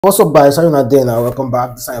What's up, guys? How you not doing now? Welcome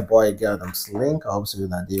back. This is your boy again, Adamslink. I hope you're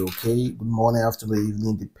not doing okay. Good morning, afternoon,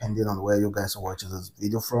 evening, depending on where you guys are watching this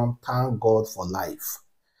video from. Thank God for life.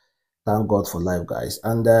 Thank God for life, guys.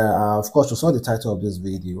 And of course, you saw the title of this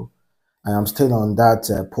video. I am still on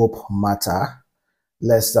that Pope matter.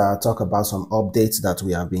 Let's talk about some updates that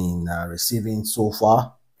we have been receiving so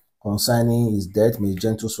far concerning his death. May his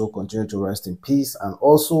gentle soul continue to rest in peace, and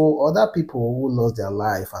also other people who lost their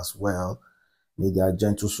life as well. May their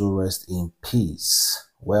gentle soul rest in peace.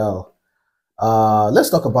 Well, let's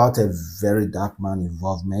talk about a very dark man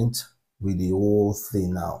involvement with the whole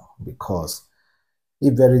thing now, because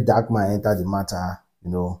if very dark man enter the matter, you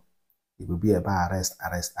know, it will be about arrest,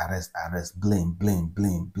 blame.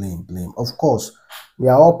 Of course, we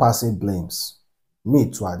are all passing blames. Me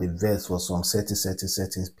too are the verse for some certain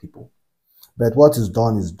people. But what is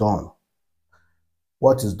done is done.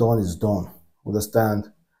 What is done is done.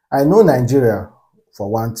 Understand? I know Nigeria,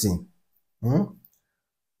 for one thing,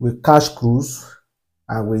 we cash cruise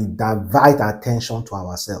and we divert attention to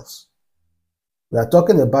ourselves. We are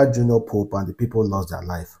talking about Junior Pope and the people lost their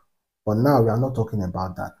life. But now we are not talking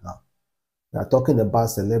about that now. We are talking about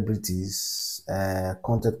celebrities,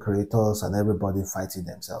 content creators, and everybody fighting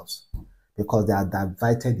themselves because they are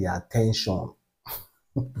diverted their attention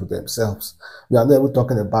to themselves. We are not even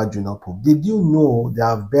talking about Junior Pope. Did you know they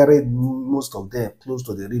have buried most of them close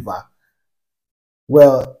to the river?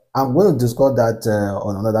 Well, I'm going to discuss that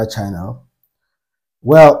on another channel.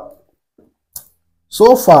 Well,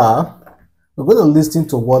 so far, we're going to listen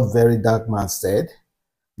to what VeryDarkMan said,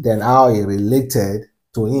 then how he related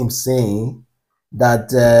to him saying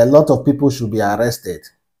that a lot of people should be arrested.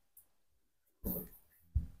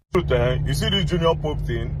 You see the Junior Pope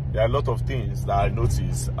thing, there are a lot of things that I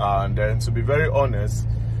noticed, and then to be very honest,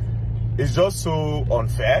 it's just so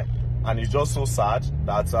unfair and it's just so sad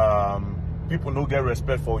that people don't get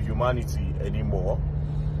respect for humanity anymore.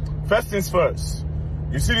 First things first,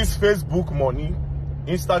 you see this Facebook money,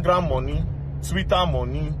 Instagram money, Twitter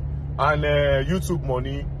money, and YouTube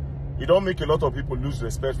money. It don't make a lot of people lose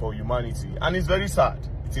respect for humanity, and it's very sad.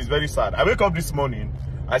 It is very sad. I wake up this morning,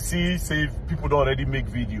 I see people don't already make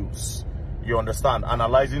videos, you understand,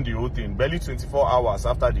 analyzing the whole thing barely 24 hours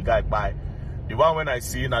after the guy died. The one when I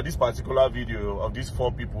see now this particular video of these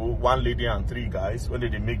 4 people, 1 lady and 3 guys, when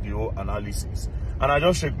they make the whole analysis, and I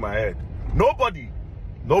just shake my head. Nobody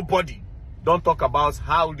don't talk about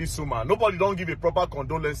how this woman, nobody don't give a proper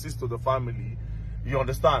condolences to the family, you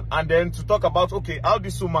understand, and then to talk about, okay, how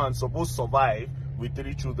this woman supposed to survive with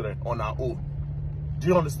 3 children on her own. Do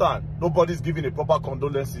you understand? Nobody's giving a proper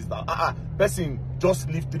condolences that person just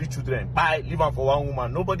leave 3 children, leave them for 1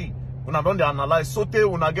 woman. Nobody. When I don't analyze, so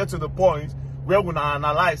when I get to the point where when I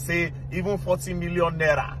analyze, say even 40 million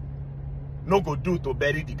naira no go do to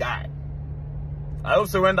bury the guy. I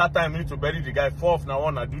also when that time I need to bury the guy, fourth now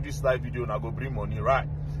when I do this live video and I go bring money, right?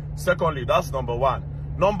 Secondly, that's number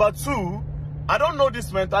 1. Number 2, I don't know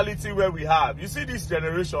this mentality where we have. You see this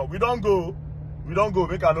generation, we don't go,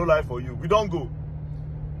 make a no lie for you. We don't go.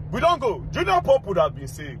 Junior Pope would have been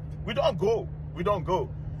saved. We don't go. We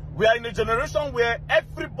are in a generation where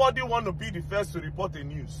everybody want to be the first to report the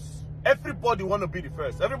news. Everybody want to be the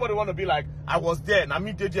first. Everybody want to be like, I was there, and I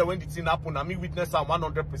mean there when the thing happened, I mean witness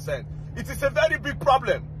 100%. It is a very big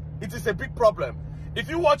problem. It is a big problem. If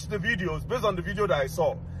you watch the videos, based on the video that I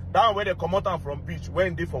saw, down where they come out from beach,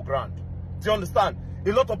 when they for ground. Do you understand?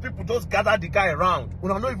 A lot of people just gather the guy around.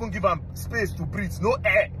 When I not even give him space to breathe, no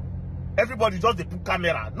air. Everybody just they put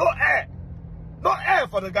camera, no air. No air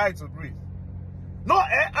for the guy to breathe. No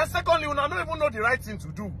air. And secondly, when I don't even know the right thing to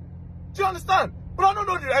do. Do you understand? When I don't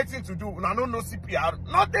know the right thing to do, when I don't know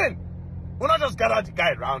CPR, nothing. When I just gather the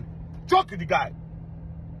guy around, choke the guy.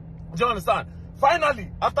 Do you understand?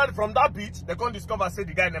 Finally, from that beach, they can't discover say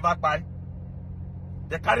the guy never died.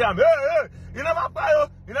 They carry him, hey, he never died,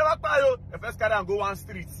 he never died. They first carry him go 1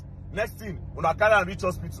 street. Next thing, when I carry him reach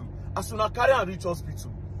hospital. As soon as I carry him reach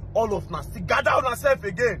hospital, all of us still gather on ourselves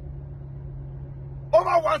again.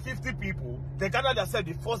 Over 150 people, they gather themselves,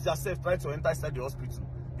 they force themselves try to enter inside the hospital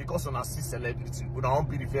because on a see celebrity, we don't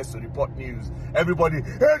be the first to report news. Everybody,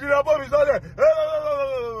 hey, the bomb is not there.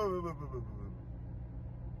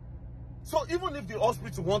 So even if the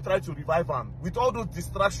hospital won't try to revive him, with all those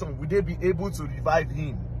distractions, would they be able to revive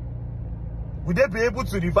him? Would they be able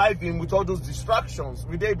to revive him with all those distractions?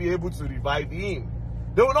 Would they be able to revive him?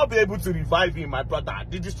 They will not be able to revive him, my brother.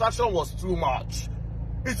 The distraction was too much.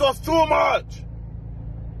 It was too much.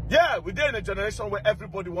 Yeah, we're in a generation where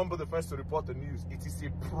everybody wants to be the first to report the news. It is a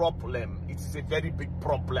problem. It is a very big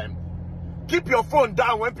problem. Keep your phone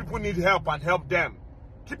down when people need help and help them.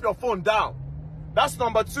 Keep your phone down. That's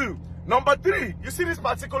number 2. Number 3, you see this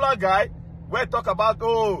particular guy where talk about,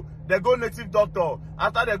 oh, they go native doctor.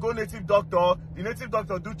 After they go native doctor, the native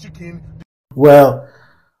doctor do chicken. Well,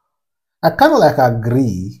 I kind of like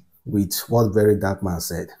agree with what VeryDarkMan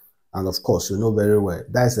said. And of course, you know very well,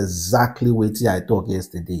 that's exactly what I talked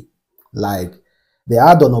yesterday. Like, they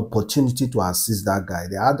had an opportunity to assist that guy.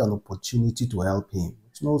 They had an opportunity to help him.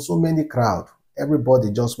 You know, so many crowd.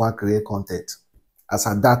 Everybody just want to create content. As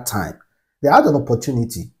at that time, they had an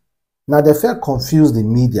opportunity. Now, they felt confused the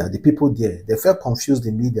media, the people there. They felt confused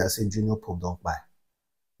the media, say Junior Pope don't buy.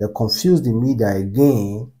 They confused the media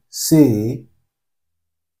again, say,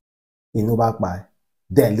 you know, back by.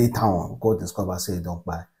 Then later on, go discover, say, don't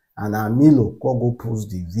buy. And Amilo, go post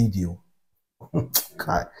the video.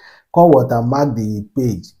 Come watermark the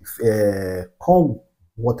page, come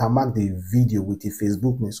watermark the video with the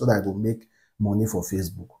Facebook name so that I will make money for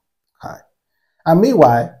Facebook. Hi. And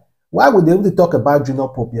meanwhile, why would they really talk about Junior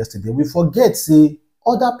Pope yesterday? We forget, say,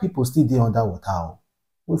 other people still there underwater.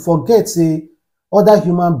 We forget, say, other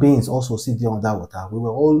human beings also still there underwater. We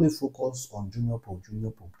were always focused on Junior Pope,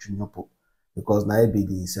 Junior Pope, Junior Pope, because now it be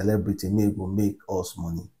the celebrity will make us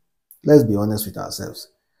money. Let's be honest with ourselves.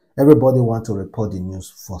 Everybody want to report the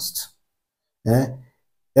news first.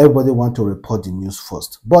 Everybody want to report the news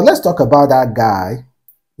first. But let's talk about that guy.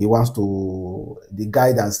 He wants to, the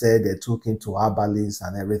guy that said they took him to herbalists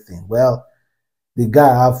and everything. Well, the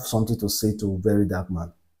guy have something to say to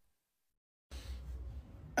VeryDarkMan.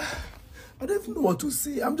 I don't even know what to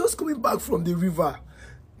say. I'm just coming back from the river.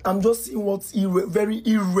 I'm just seeing what's very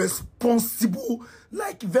irresponsible,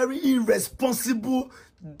 like very irresponsible,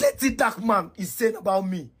 dirty dark man is saying about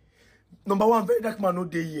me. Number one, VeryDarkMan no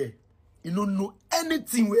day here. You don't know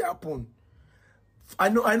anything will happen. I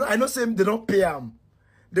know. Say they don't pay him.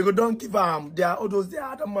 They go don't give him. They are all those. They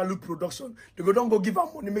are Adam Malu production. They go don't go give him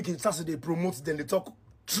money, making it so they promote. Then they talk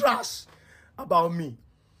trash about me.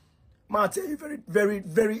 Man, I tell you,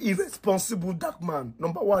 very irresponsible dark man.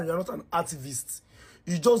 Number one, you're not an activist.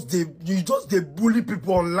 You just they bully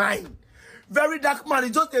people online. VeryDarkMan, you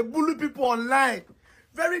just they bully people online.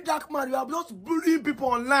 VeryDarkMan, you are just bullying people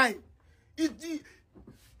online.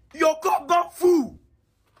 Your cup got full.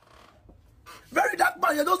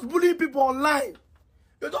 VeryDarkMan, you're just bullying people online.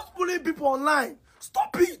 You're just bullying people online.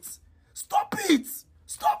 Stop it. Stop it.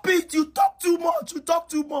 Stop it. You talk too much. You talk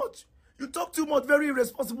too much. You talk too much. Very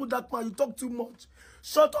irresponsible dark man. You talk too much.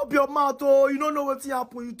 Shut up your mouth. Oh, you don't know what's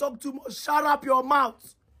happening. You talk too much. Shut up your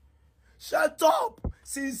mouth. Shut up.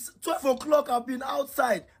 Since 12 o'clock, I've been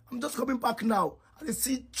outside. I'm just coming back now. And I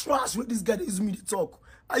see trash with this guy that is me to talk.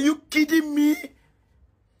 Are you kidding me?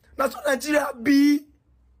 That's what Nigeria be.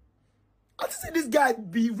 I just say this guy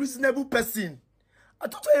be reasonable person. I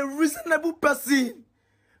thought you were a reasonable person.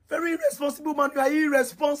 Very irresponsible man. You are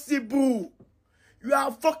irresponsible. You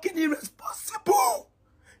are fucking irresponsible.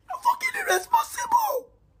 You're fucking irresponsible.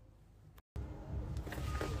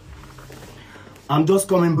 I'm just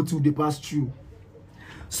coming to the past through.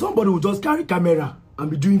 Somebody will just carry camera and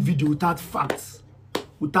be doing video without facts,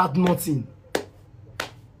 without nothing.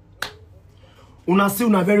 Una say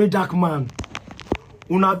una very dark man.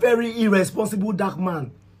 Una very irresponsible dark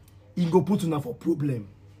man. He go put una for problem.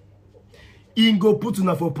 He go put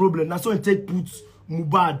una for problem. That's why he take put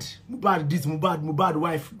Mubad this, Mubad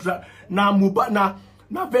wife. Now Mubad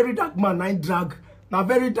now VeryDarkMan I drag. Now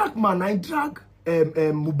VeryDarkMan I drag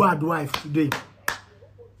Mubad wife today.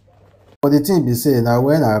 But the thing be saying now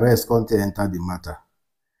when arrest content enter the matter,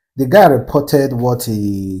 the guy reported what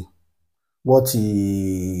he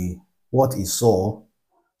saw.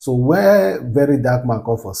 So where VeryDarkMan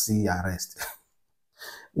call for see arrest.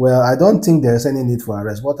 Well, I don't think there's any need for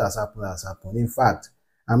arrest. What has happened has happened. In fact,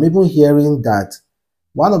 I'm even hearing that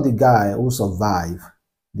one of the guys who survived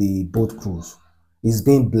the boat cruise is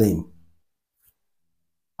being blamed.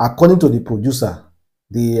 According to the producer,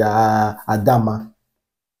 the Adama,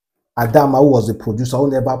 who was the producer, who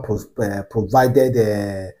never provided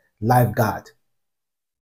a lifeguard,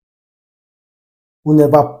 who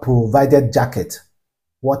never provided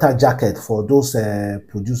water jacket for those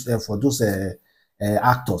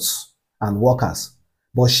actors and workers,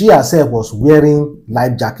 but she herself was wearing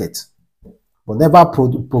life jacket, but never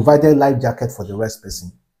provided life jacket for the rest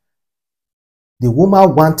person. The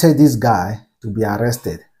woman wanted this guy to be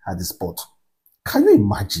arrested at the spot. Can you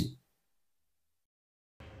imagine?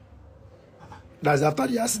 That's after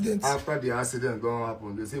the accident. After the accident don't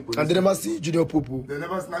happen, they say police. And they never see Junior Popo. They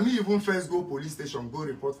never. Now me even first go police station, go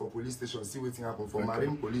report for police station, see what happen for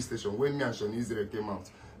Marine police station. When me and Sean Israel came out,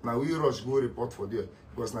 now we rush go report for there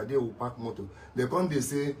because now they will pack motor. They come, they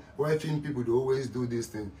say why film people they always do this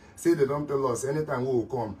thing. Say they don't tell us anytime we will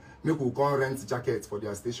come, make we come rent jackets for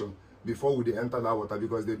their station. before we dey enter that water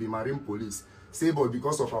because they be marine police. Say, but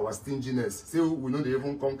because of our stinginess, say we know they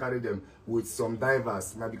even come carry them with some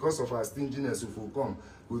divers. Now because of our stinginess, if we come,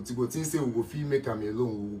 we go think say we go feel make them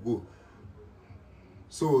alone, we will go.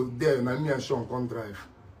 So there, now me and Sean come drive.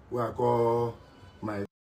 Where I call my.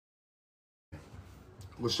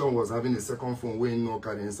 But Sean was having a second phone where he no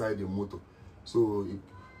carry inside the motor. So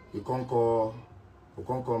he can't call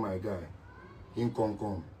my guy. He can't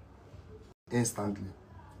come instantly.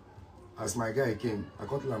 As my guy came, I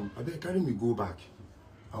can't tell him, I beg carry me go back.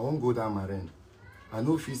 I won't go down my end. I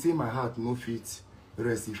know if he say my heart no fit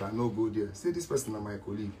rest if I no go there. Say this person is my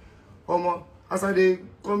colleague. As I dey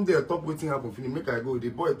come there, talk wetin happen finish, make I go. The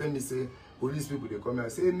boy tell me say police people they come here. I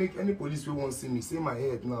say make any police who won't see me, say my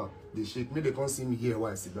head now they shake. Make they can't see me here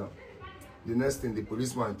while I sit down. The next thing the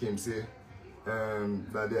policeman came say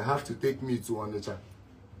that they have to take me to Onitsha,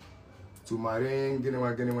 to Marine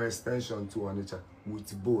Genewa extension to Onitsha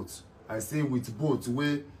with boat. I say with boat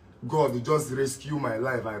where God just rescue my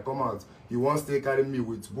life. I come out. He wants to carry me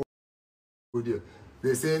with boat there.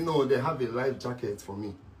 They say no, they have a life jacket for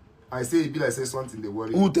me. I say it be like say something they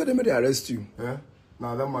worry. Who tell them they arrest you? Eh?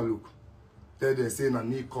 Now that man look. Tell them say na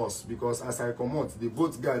me cause because as I come out, the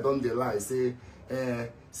boat guy don't dey lie. Say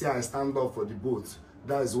I stand up for the boat.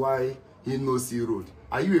 That is why he no see road.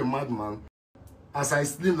 Are you a madman? As I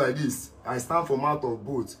slim like this, I stand for mouth of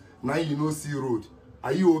boat. Now you no see road.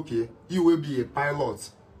 Are you okay? You will be a pilot.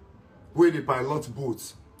 Where the pilot boat.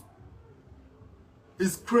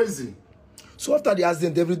 It's crazy. So after the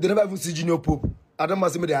accident, they never even see Junior Pope. Adam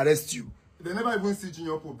has they arrest you. They never even see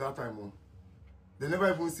Junior Pope that time. Oh. They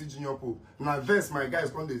never even see Junior Pope. Now verse my guys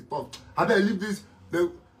come they talk. I better leave this.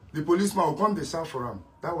 The policeman will come they shout for him.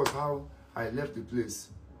 That was how I left the place.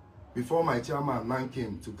 Before my chairman man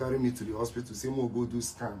came to carry me to the hospital, say we'll go do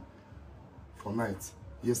scan for night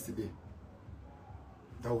yesterday.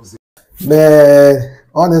 That was it. Man,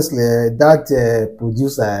 honestly, that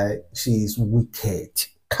producer, she is wicked.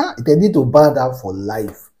 They need to ban that for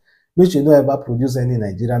life. Which you know ever produce any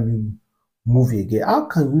Nigerian movie again. How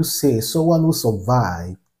can you say someone who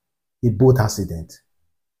survived a boat accident,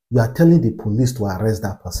 you are telling the police to arrest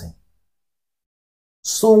that person?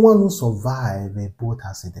 Someone who survived a boat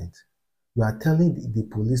accident, you are telling the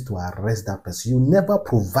police to arrest that person. You never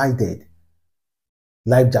provided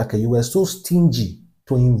life jacket. You were so stingy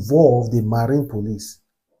to involve the marine police.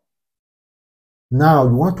 Now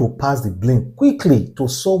you want to pass the blame quickly to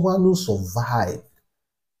someone who survived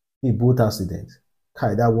a boat accident.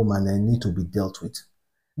 That woman need to be dealt with.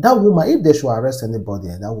 That woman, if they should arrest anybody,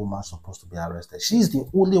 that woman is supposed to be arrested. She is the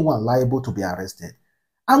only one liable to be arrested.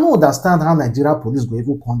 I don't understand how Nigeria police go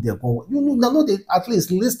even come there. You know, they at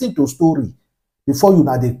least listen to story before you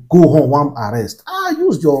now they go home one arrest.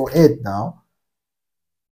 Use your head now.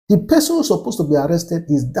 The person who's supposed to be arrested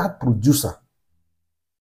is that producer.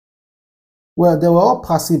 Well, they were all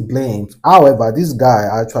passing blames. However, this guy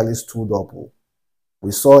actually stood up.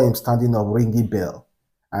 We saw him standing up, ringing bell.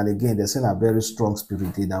 And again, they're saying a very strong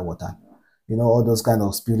spirit in that water. You know, all those kind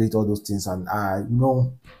of spirit, all those things. And, you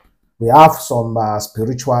know, we have some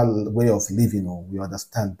spiritual way of living, we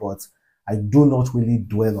understand. But I do not really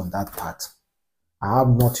dwell on that part. I have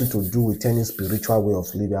nothing to do with any spiritual way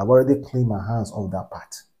of living. I've already cleaned my hands off that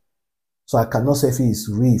part. So I cannot say if it is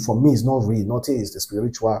real. For me, it's not real. Nothing is the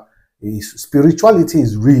spiritual. Spirituality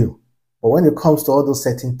is real. But when it comes to all those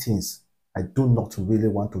certain things, I do not really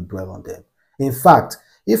want to dwell on them. In fact,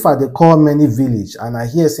 if I call many village and I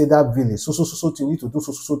hear say that village, so you need to do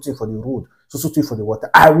so thing for the road, so thing for the water,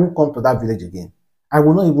 I won't come to that village again. I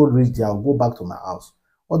will not even reach there. I'll go back to my house.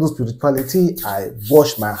 All those spirituality, I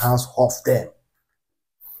wash my hands off them.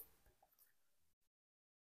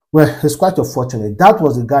 Well, it's quite unfortunate. That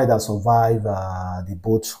was the guy that survived the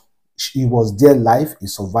boat. He was there live. He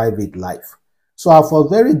survived it live. So for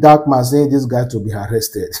VeryDarkMan saying this guy to be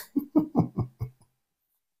arrested.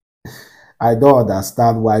 I don't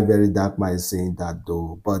understand why VeryDarkMan is saying that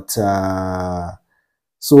though. But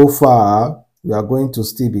so far, we are going to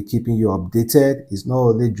still be keeping you updated. It's not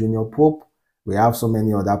only Junior Pope. We have so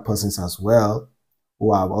many other persons as well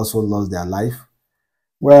who have also lost their life.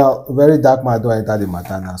 Well, VeryDarkMan don't enter the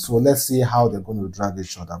matter now. So let's see how they're going to drag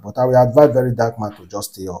each other. But I will advise VeryDarkMan to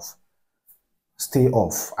just stay off. Stay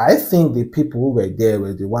off. I think the people who were there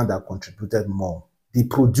were the one that contributed more. The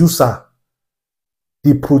producer.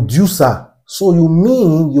 The producer. So you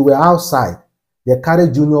mean you were outside. They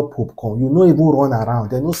carry Junior Pope come. You no even run around.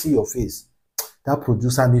 They don't see your face. That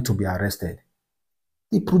producer need to be arrested.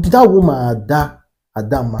 That woman,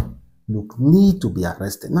 Adama, look, need to be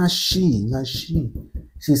arrested. Not she.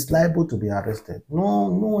 She's liable to be arrested.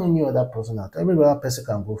 No any other person out. Every other person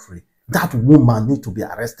can go free. That woman need to be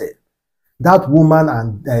arrested. that woman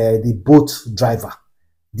and the boat driver,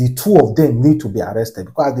 the two of them need to be arrested,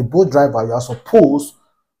 because as the boat driver, you are supposed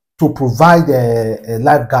to provide a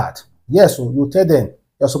lifeguard. Yes, so you tell them,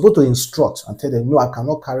 you're supposed to instruct and tell them, no, I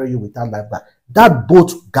cannot carry you without lifeguard. That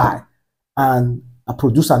boat guy and a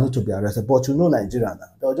producer need to be arrested. But you know Nigeria now,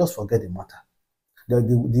 they'll just forget the matter.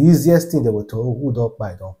 The easiest thing they will tell, who don't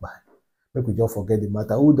buy, don't buy. Make we just forget the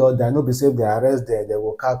matter. Who don't, they no be safe, they arrest them, they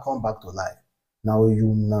will come back to life. Now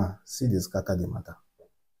you see this scatter the matter.